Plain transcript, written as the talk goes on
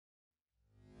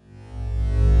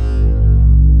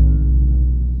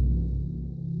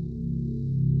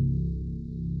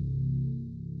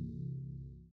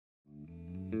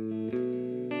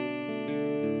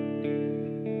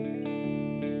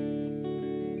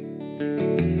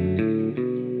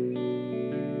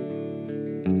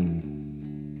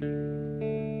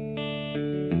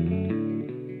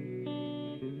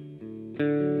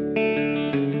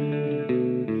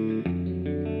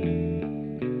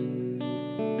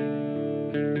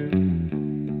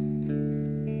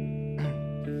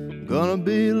gonna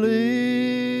be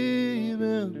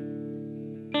leaving.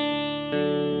 I'm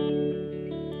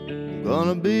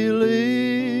gonna be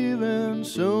leaving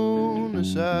soon,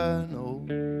 as I know.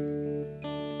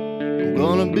 I'm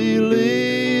gonna be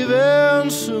leaving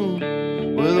soon,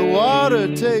 where the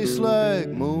water tastes like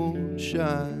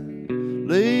moonshine.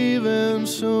 Leaving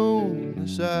soon,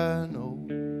 as I know.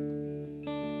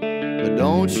 But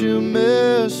don't you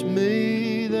miss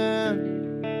me then?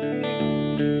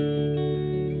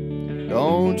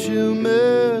 Don't you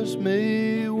miss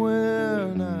me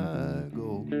when I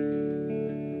go?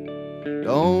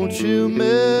 Don't you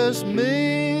miss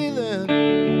me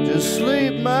then? Just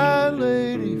sleep, my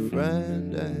lady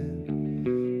friend,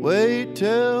 and wait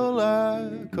till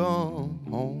I come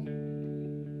home.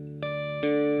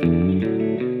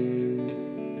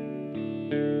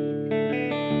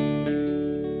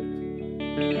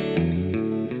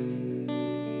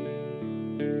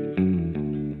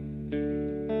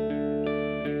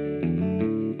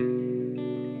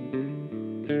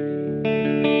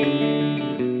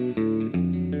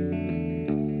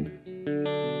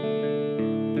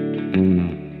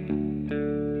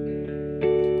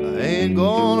 I ain't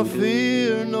gonna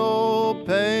fear no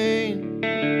pain. I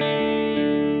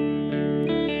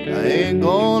ain't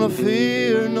gonna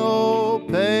fear no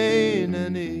pain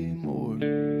anymore.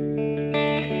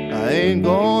 I ain't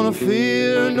gonna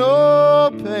fear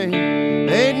no pain.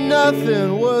 Ain't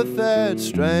nothing worth that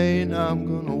strain. I'm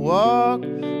gonna walk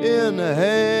in the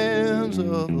hands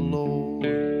of the Lord.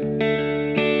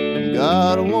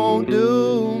 God won't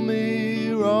do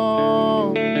me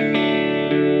wrong.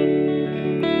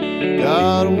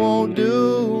 God won't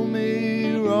do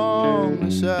me wrong,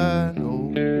 yes I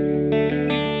know.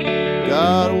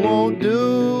 God won't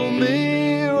do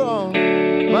me wrong.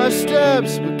 My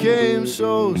steps became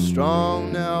so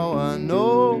strong, now I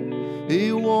know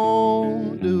He won't.